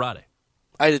Football Friday.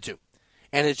 I did too.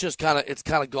 And it's just kind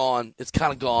of gone. It's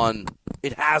kind of gone.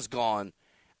 It has gone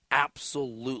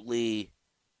absolutely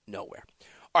nowhere.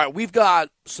 All right, we've got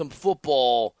some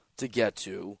football to get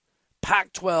to.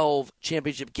 Pac-12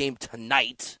 championship game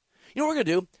tonight. You know what we're going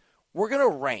to do? We're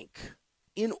going to rank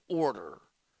in order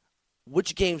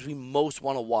which games we most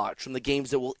want to watch from the games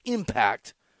that will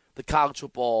impact the college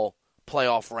football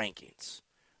playoff rankings.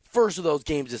 First of those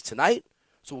games is tonight,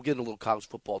 so we'll get into a little college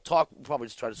football talk. We'll probably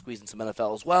just try to squeeze in some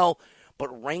NFL as well. But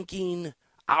ranking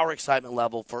our excitement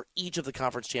level for each of the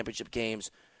conference championship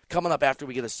games coming up after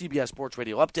we get a CBS Sports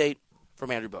Radio update from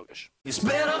Andrew Bogish.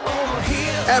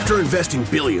 After investing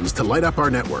billions to light up our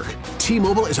network,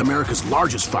 T-Mobile is America's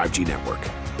largest 5G network.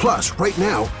 Plus, right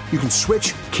now, you can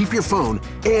switch, keep your phone,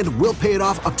 and we'll pay it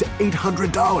off up to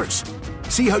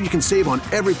 $800. See how you can save on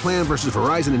every plan versus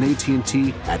Verizon and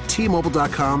AT&T at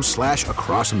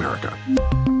T-Mobile.com/across America.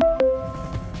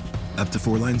 Up to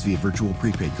 4 lines via virtual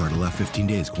prepaid card. Allow 15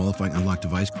 days. Qualifying unlocked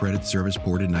device credit service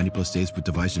ported 90+ days with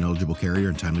device and eligible carrier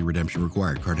and timely redemption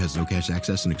required. Card has no cash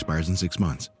access and expires in 6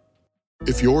 months.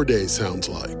 If your day sounds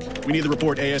like, we need the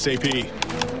report ASAP,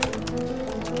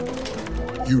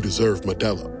 you deserve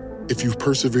Modelo. If you've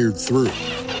persevered through,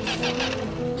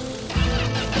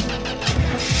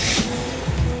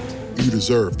 you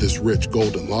deserve this rich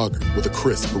golden lager with a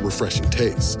crisp but refreshing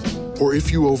taste. Or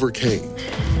if you overcame,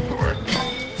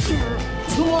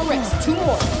 2 more reps, 2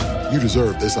 more. you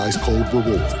deserve this ice-cold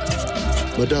reward.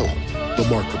 Modelo, the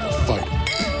Markable Fighter.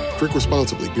 Drink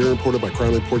responsibly. Beer imported by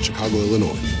Crown Imports, Chicago,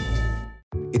 Illinois.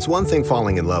 It's one thing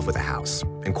falling in love with a house,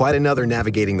 and quite another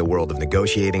navigating the world of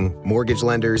negotiating, mortgage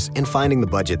lenders, and finding the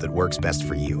budget that works best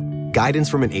for you. Guidance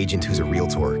from an agent who's a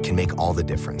Realtor can make all the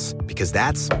difference, because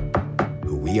that's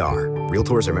who we are.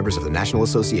 Realtors are members of the National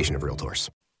Association of Realtors.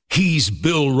 He's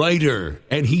Bill Reiter,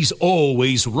 and he's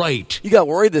always right. You got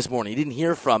worried this morning. You didn't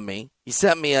hear from me. You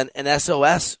sent me an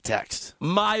SOS text.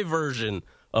 My version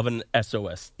of an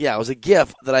SOS. Yeah, it was a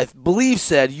GIF that I believe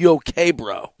said, "You okay,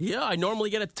 bro?" Yeah, I normally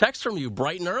get a text from you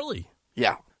bright and early.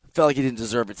 Yeah, felt like you didn't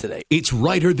deserve it today. It's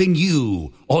Reiter Than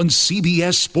You on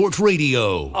CBS Sports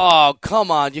Radio. Oh,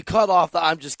 come on. You cut off the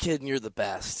 "I'm just kidding, you're the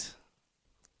best."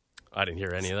 I didn't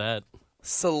hear any of that.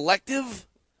 Selective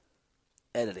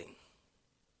editing.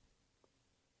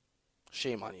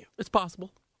 Shame on you. It's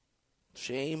possible.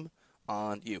 Shame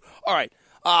on you. All right.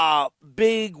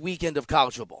 Big weekend of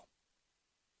college football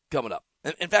coming up.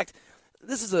 In fact,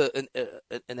 this is an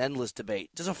endless debate.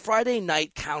 Does a Friday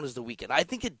night count as the weekend? I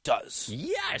think it does.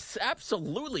 Yes,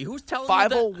 absolutely. Who's telling you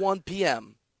that? 5:01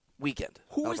 p.m. weekend.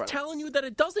 Who is telling you that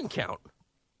it doesn't count?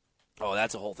 Oh,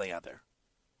 that's a whole thing out there.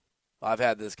 I've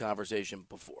had this conversation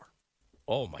before.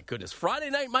 Oh, my goodness. Friday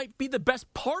night might be the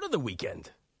best part of the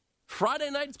weekend. Friday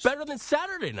night's better than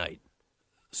Saturday night.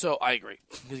 So I agree.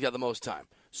 He's got the most time.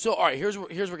 So, all right, here's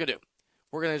what we're going to do.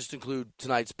 We're going to just include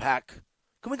tonight's Pac.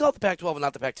 Can we call it the Pac-12 and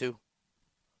not the Pac-2?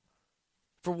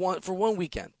 For one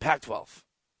weekend, Pac-12.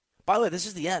 By the way, this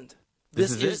is the end.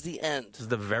 This is the end. This is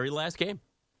the very last game.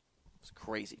 It's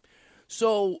crazy.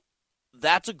 So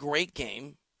that's a great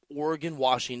game. Oregon,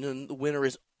 Washington, the winner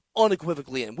is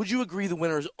unequivocally in. Would you agree the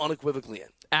winner is unequivocally in?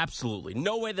 Absolutely.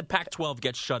 No way the Pac-12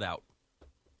 gets shut out.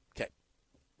 Okay.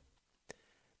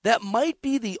 That might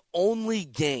be the only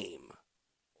game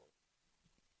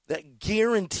that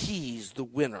guarantees the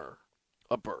winner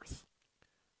a berth.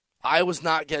 Iowa's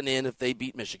not getting in if they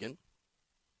beat Michigan.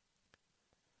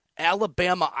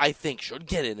 Alabama, I think, should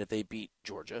get in if they beat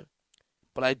Georgia.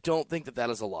 But I don't think that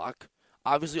is a lock.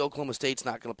 Obviously, Oklahoma State's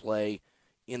not going to play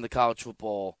in the college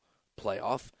football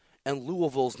playoff. And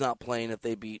Louisville's not playing if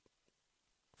they beat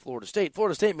Florida State.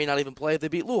 Florida State may not even play if they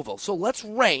beat Louisville. So let's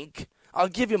rank. I'll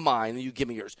give you mine, and you give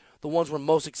me yours. The ones we're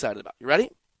most excited about. You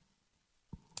ready?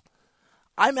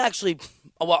 I'm most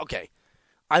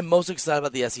excited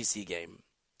about the SEC game.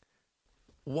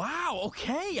 Wow,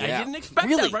 okay. Yeah. I didn't expect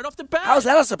Really? that right off the bat. How's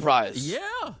that a surprise?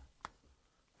 Yeah.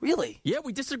 Really? Yeah,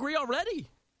 we disagree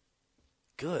already.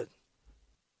 Good.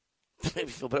 Maybe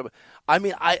feel better. I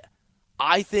mean,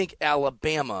 I think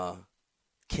Alabama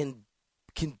can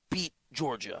beat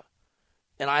Georgia,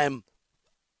 and I am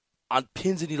on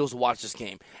pins and needles to watch this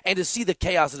game and to see the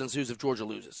chaos that ensues if Georgia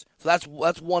loses. So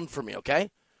that's one for me, okay?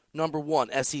 Number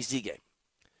 1, SEC game.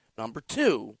 Number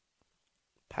 2,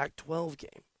 Pac-12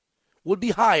 game. Would be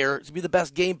higher to be the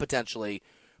best game potentially,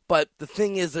 but the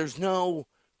thing is there's no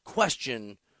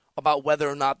question about whether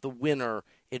or not the winner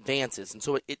advances. And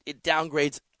so it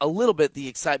downgrades a little bit the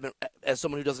excitement as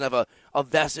someone who doesn't have a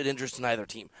vested interest in either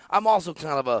team. I'm also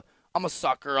kind of I'm a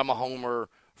sucker, I'm a homer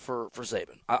for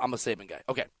Saban. I'm a Saban guy.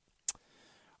 Okay.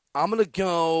 I'm gonna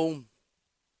go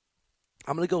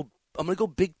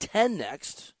Big Ten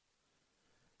next.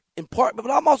 In part, but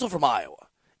I'm also from Iowa.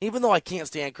 Even though I can't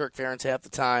stand Kirk Ferentz half the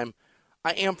time,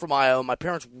 I am from Iowa. My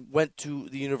parents went to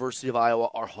the University of Iowa,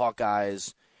 are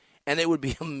Hawkeyes, and it would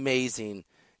be amazing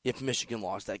if Michigan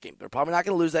lost that game. They're probably not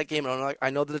going to lose that game. I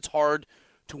know that it's hard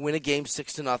to win a game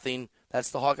 6-0. That's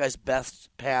the Hawkeyes' best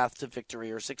path to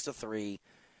victory, or 6-3.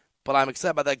 But I'm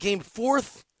excited about that game.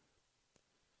 4th,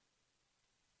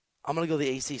 I'm going to go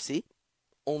the ACC,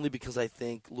 only because I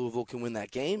think Louisville can win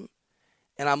that game.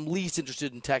 And I'm least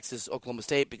interested in Texas-Oklahoma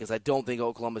State because I don't think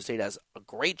Oklahoma State has a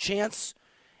great chance.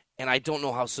 And I don't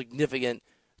know how significant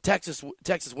Texas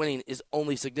winning is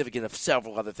only significant if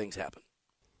several other things happen.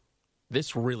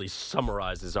 This really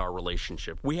summarizes our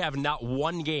relationship. We have not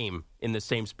one game in the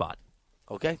same spot.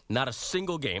 Okay. Not a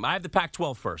single game. I have the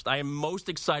Pac-12 first. I am most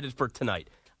excited for tonight.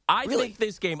 I think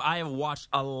this game, I have watched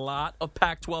a lot of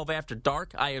Pac-12 after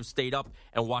dark. I have stayed up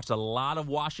and watched a lot of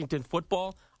Washington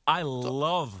football. I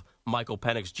love Michael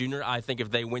Penix Jr. I think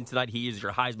if they win tonight, he is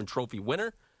your Heisman Trophy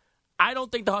winner. I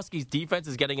don't think the Huskies' defense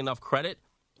is getting enough credit.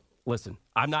 Listen,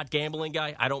 I'm not a gambling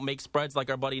guy. I don't make spreads like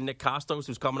our buddy Nick Costos,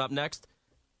 who's coming up next.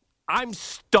 I'm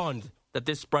stunned that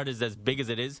this spread is as big as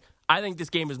it is. I think this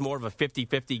game is more of a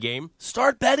 50-50 game.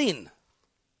 Start betting.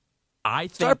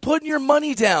 Start putting your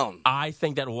money down. I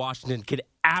think that Washington could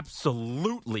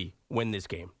absolutely win this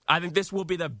game. I think this will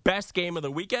be the best game of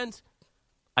the weekend.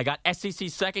 I got SEC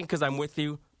second because I'm with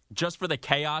you. Just for the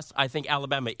chaos, I think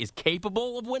Alabama is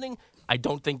capable of winning. I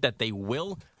don't think that they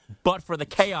will. But for the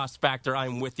chaos factor,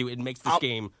 I'm with you. It makes this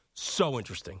game so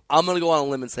interesting. I'm going to go on a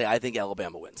limb and say I think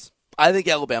Alabama wins.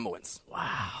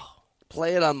 Wow.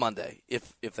 Play it on Monday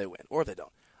if they win, or if they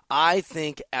don't. I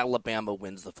think Alabama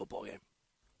wins the football game.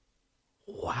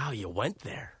 Wow, you went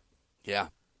there. Yeah.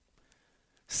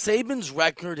 Saban's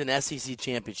record in SEC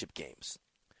championship games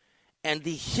and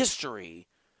the history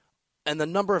and the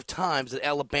number of times that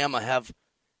Alabama have,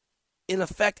 in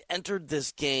effect, entered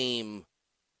this game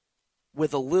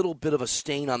with a little bit of a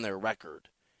stain on their record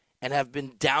and have been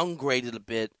downgraded a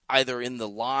bit either in the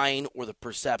line or the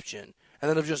perception, and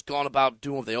then have just gone about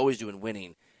doing what they always do and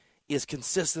winning, is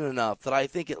consistent enough that I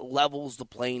think it levels the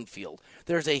playing field.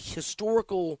 There's a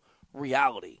historical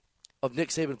reality of Nick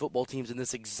Saban football teams in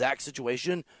this exact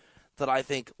situation that I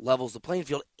think levels the playing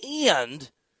field. And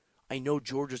I know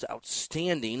Georgia's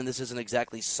outstanding, and this isn't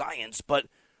exactly science, but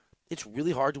it's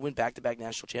really hard to win back-to-back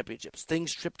national championships.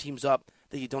 Things trip teams up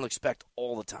that you don't expect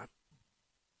all the time.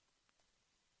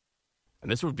 And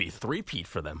this would be a three-peat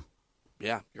for them.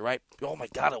 Yeah, you're right. Oh, my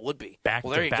God, it would be. Back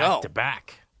well, there to you back go. to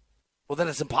back. Well, then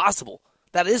it's impossible.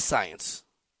 That is science.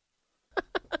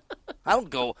 I don't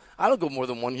go more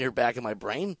than 1 year back in my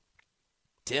brain.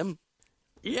 Tim?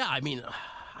 Yeah, I mean,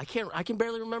 I can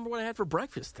barely remember what I had for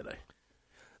breakfast today.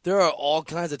 There are all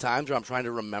kinds of times where I'm trying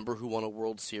to remember who won a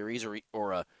World Series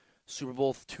or a Super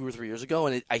Bowl 2 or 3 years ago,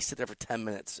 and I sit there for 10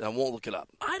 minutes, and I won't look it up.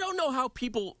 I don't know how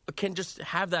people can just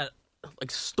have that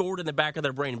stored in the back of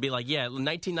their brain and be like, yeah,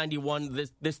 1991,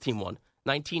 this team won.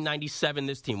 1997,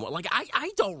 this team won. Like,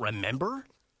 I don't remember.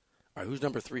 All right, who's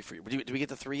number 3 for you? Did we get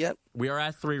to 3 yet? We are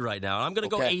at 3 right now. I'm going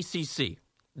to go ACC.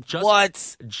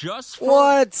 What?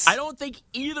 What? I don't think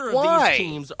either of these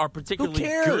teams are particularly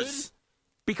good.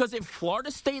 Because if Florida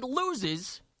State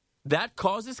loses, that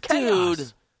causes chaos.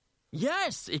 Dude.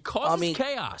 Yes, it causes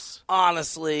chaos.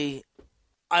 Honestly,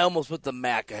 I almost put the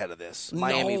MAC ahead of this.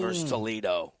 Miami versus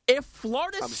Toledo. If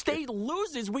Florida State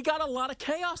loses, we got a lot of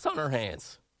chaos on our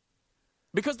hands.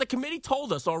 Because the committee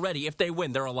told us already if they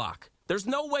win, they're a lock. There's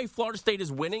no way Florida State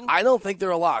is winning. I don't think they're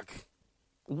a lock.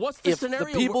 What's the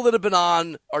scenario? The people that have been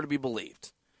on are to be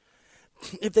believed.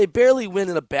 If they barely win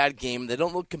in a bad game, they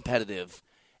don't look competitive,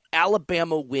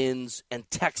 Alabama wins and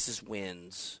Texas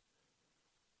wins,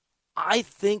 I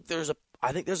think there's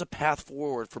a path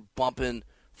forward for bumping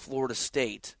Florida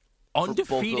State.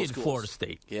 Undefeated Florida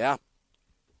State. Yeah.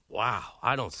 Wow.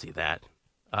 I don't see that.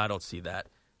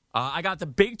 I got the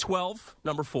Big 12,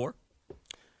 number 4.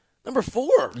 Number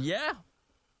 4? Yeah.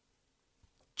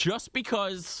 Just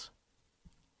because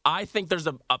I think there's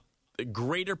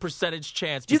greater percentage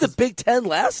chance. Do you have the Big Ten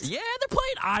last? Yeah, they're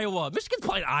playing Iowa. Michigan's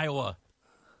playing Iowa.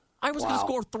 Iowa's going to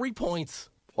score 3 points.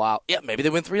 Wow. Yeah, maybe they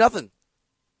win 3-0.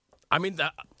 I mean,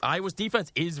 Iowa's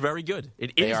defense is very good.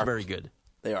 It is very good.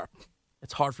 They are.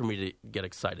 It's hard for me to get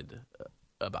excited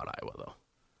about Iowa, though.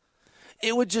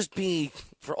 It would just be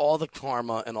for all the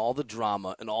karma and all the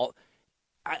drama and all.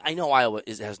 I know Iowa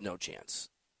has no chance.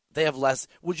 They have less.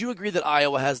 Would you agree that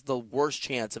Iowa has the worst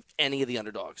chance of any of the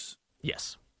underdogs?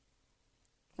 Yes.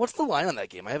 What's the line on that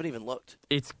game? I haven't even looked.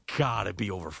 It's got to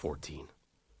be over 14.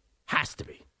 Has to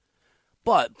be.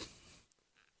 But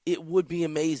it would be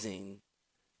amazing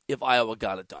if Iowa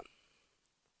got it done.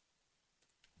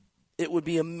 It would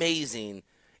be amazing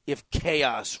if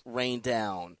chaos rained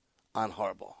down on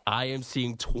Harbaugh. I am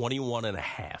seeing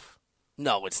 21.5.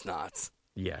 No, it's not.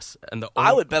 Yes. And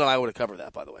I would bet on Iowa to cover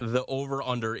that, by the way. The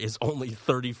over-under is only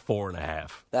 34.5.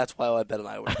 That's why I bet on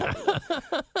Iowa to cover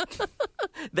that.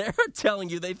 They're telling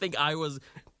you they think Iowa's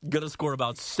going to score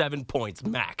about 7 points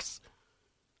max.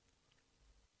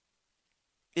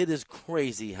 It is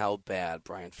crazy how bad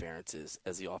Brian Ferentz is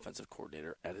as the offensive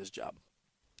coordinator at his job.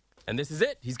 And this is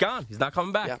it. He's gone. He's not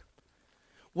coming back. Yeah.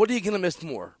 What are you going to miss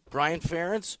more, Brian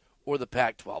Ferentz or the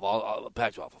Pac-12?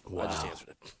 Pac-12. Wow. I just answered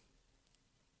it.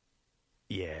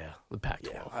 Yeah, the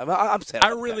Pac-12. Yeah, I'm sad. I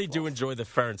really do enjoy the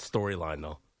Ferentz storyline,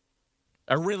 though.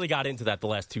 I really got into that the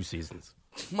last 2 seasons.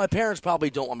 My parents probably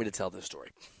don't want me to tell this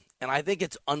story. And I think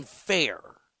it's unfair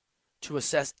to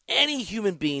assess any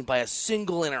human being by a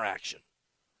single interaction.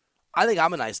 I think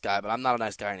I'm a nice guy, but I'm not a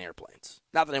nice guy in airplanes.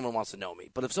 Not that anyone wants to know me,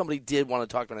 but if somebody did want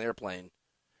to talk to me on an airplane,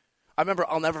 I remember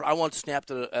I once snapped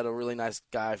at a really nice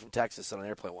guy from Texas on an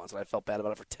airplane once, and I felt bad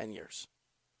about it for 10 years.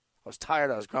 I was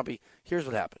tired. I was grumpy. Here's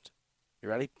what happened. You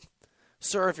ready?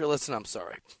 Sir, if you're listening, I'm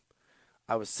sorry.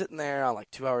 I was sitting there on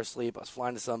like 2 hours sleep. I was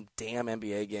flying to some damn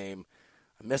NBA game.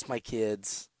 I missed my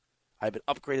kids. I had been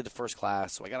upgraded to first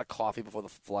class, so I got a coffee before the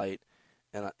flight.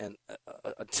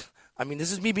 I mean,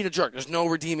 this is me being a jerk. There's no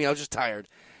redeeming. I was just tired.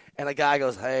 And a guy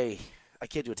goes, hey, I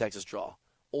can't do a Texas draw.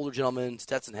 Older gentleman,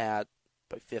 Stetson hat,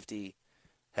 by 50.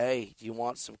 Hey, do you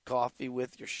want some coffee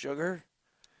with your sugar?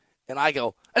 And I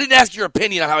go, I didn't ask your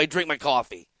opinion on how I drink my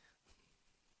coffee.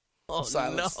 Oh,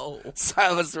 Silence. no.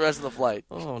 Silence the rest of the flight.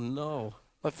 Oh, no.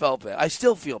 I felt bad. I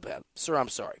still feel bad. Sir, I'm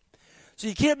sorry. So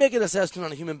you can't make an assessment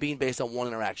on a human being based on one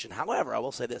interaction. However, I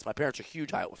will say this. My parents are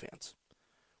huge Iowa fans.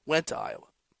 Went to Iowa.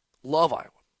 Love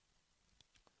Iowa.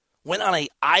 Went on a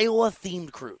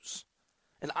Iowa-themed cruise.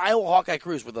 An Iowa Hawkeye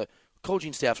cruise where the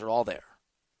coaching staffs are all there.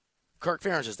 Kirk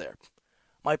Ferentz is there.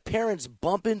 My parents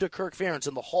bump into Kirk Ferentz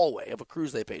in the hallway of a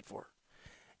cruise they paid for.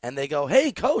 And they go,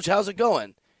 hey, Coach, how's it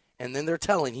going? And then they're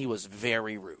telling he was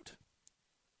very rude.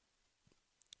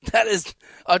 That is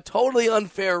a totally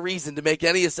unfair reason to make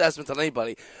any assessments on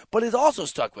anybody. But it also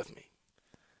stuck with me.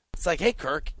 It's like, hey,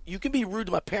 Kirk, you can be rude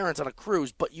to my parents on a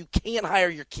cruise, but you can't hire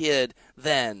your kid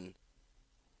then.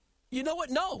 You know what?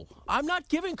 No, I'm not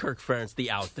giving Kirk Ferentz the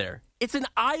out there. It's an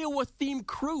Iowa-themed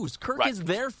cruise. Kirk is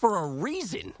there for a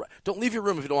reason. Right. Don't leave your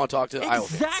room if you don't want to talk to Iowa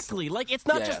fans. Exactly. Like, it's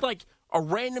not just like a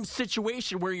random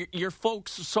situation where your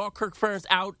folks saw Kirk Ferentz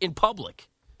out in public.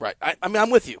 Right. I mean,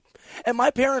 I'm with you. And my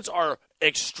parents are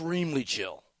extremely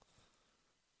chill.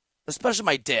 Especially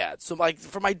my dad. So, like,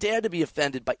 for my dad to be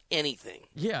offended by anything,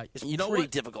 it's pretty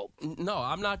difficult. No,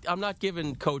 I'm not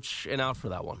giving Coach an out for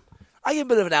that one. I give a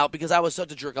bit of an out because I was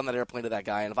such a jerk on that airplane to that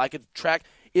guy, and if I could track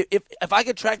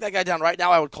that guy down right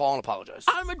now, I would call and apologize.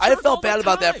 I have felt bad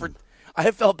about that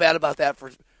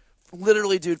for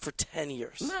literally, dude, for 10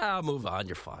 years. Nah, move on.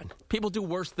 You're fine. People do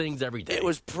worse things every day.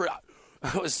 I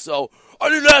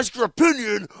didn't ask your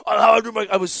opinion on how I do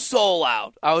I was so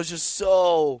loud. I was just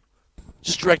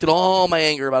directed all my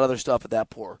anger about other stuff at that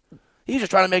poor. He's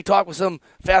just trying to make talk with some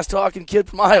fast-talking kid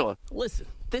from Iowa. Listen,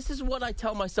 this is what I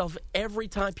tell myself every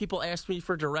time people ask me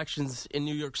for directions in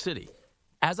New York City.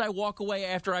 As I walk away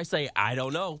after I say, I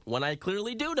don't know, when I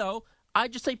clearly do know, I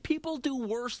just say people do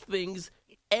worse things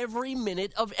every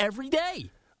minute of every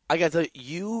day. I got to tell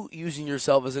you using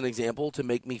yourself as an example to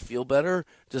make me feel better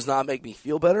does not make me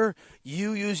feel better.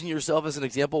 You using yourself as an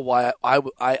example why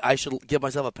I should give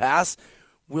myself a pass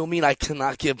will mean I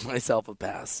cannot give myself a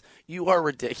pass. You are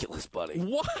ridiculous, buddy.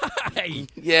 Why?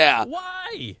 Yeah.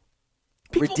 Why?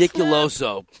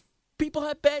 Ridiculoso. People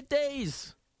have bad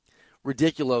days.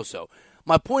 Ridiculoso.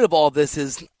 My point of all this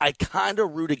is I kind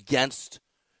of root against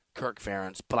Kirk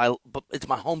Ferentz, but it's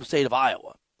my home state of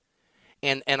Iowa.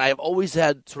 And I've always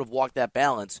had sort of walked that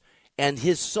balance. And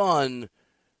his son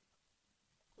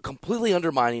completely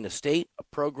undermining a state, a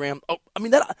program. Oh, I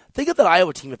mean, think of that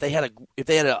Iowa team if they had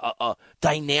a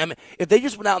dynamic, if they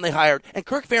just went out and they hired. And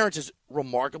Kirk Ferentz is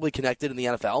remarkably connected in the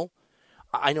NFL.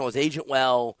 I know his agent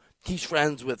well. He's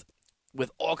friends with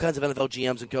all kinds of NFL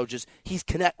GMs and coaches. He's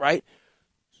connect, right?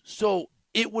 So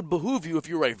it would behoove you, if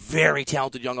you're a very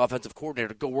talented young offensive coordinator,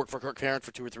 to go work for Kirk Ferentz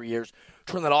for 2 or 3 years,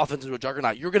 turn that offense into a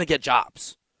juggernaut. You're going to get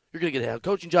jobs. You're going to get head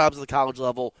coaching jobs at the college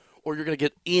level, or you're going to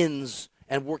get ins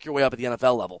and work your way up at the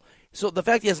NFL level. So the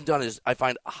fact he hasn't done it is, I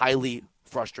find, highly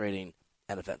frustrating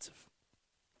and offensive.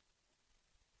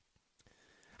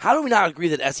 How do we not agree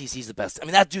that SEC is the best? I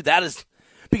mean, that is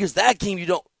because that game you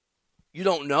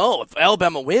don't know. If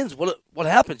Alabama wins, what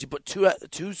happens? You put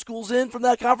two schools in from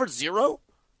that conference, 0?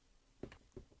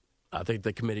 I think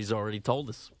the committee's already told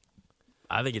us.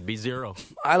 I think it'd be 0.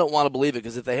 I don't want to believe it,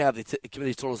 because if they have, the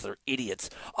committee's told us they're idiots.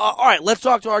 All right, let's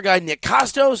talk to our guy, Nick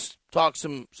Costos. Talk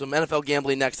some NFL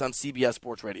gambling next on CBS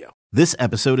Sports Radio. This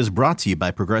episode is brought to you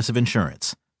by Progressive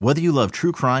Insurance. Whether you love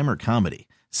true crime or comedy,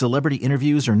 celebrity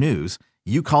interviews or news,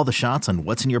 you call the shots on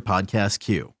what's in your podcast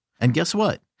queue. And guess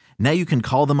what? Now you can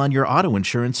call them on your auto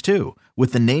insurance too,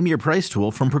 with the Name Your Price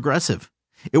tool from Progressive.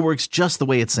 It works just the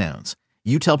way it sounds.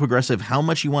 You tell Progressive how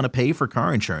much you want to pay for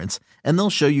car insurance, and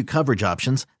they'll show you coverage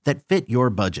options that fit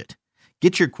your budget.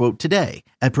 Get your quote today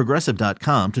at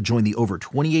Progressive.com to join the over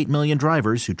 28 million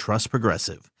drivers who trust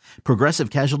Progressive. Progressive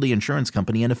Casualty Insurance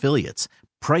Company and Affiliates.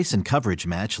 Price and coverage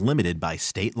match limited by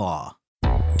state law.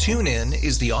 TuneIn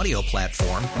is the audio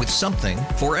platform with something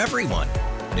for everyone.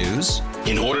 News.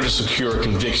 In order to secure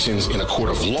convictions in a court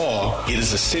of law, it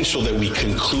is essential that we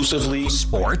conclusively.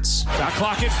 Sports. Shot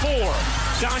clock at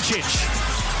 4.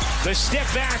 Doncic. The step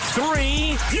back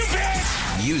 3. You bet.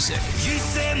 Music. You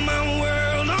set my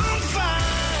world on fire.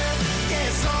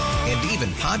 Yes, and even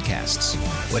podcasts.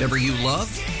 Whatever you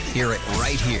love, hear it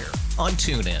right here on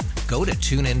TuneIn. Go to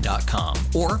TuneIn.com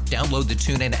or download the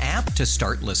TuneIn app to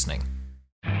start listening.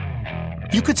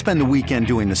 You could spend the weekend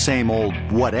doing the same old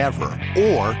whatever,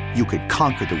 or you could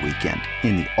conquer the weekend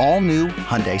in the all-new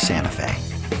Hyundai Santa Fe.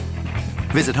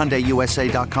 Visit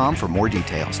HyundaiUSA.com for more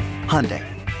details. Hyundai,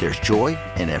 there's joy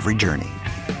in every journey.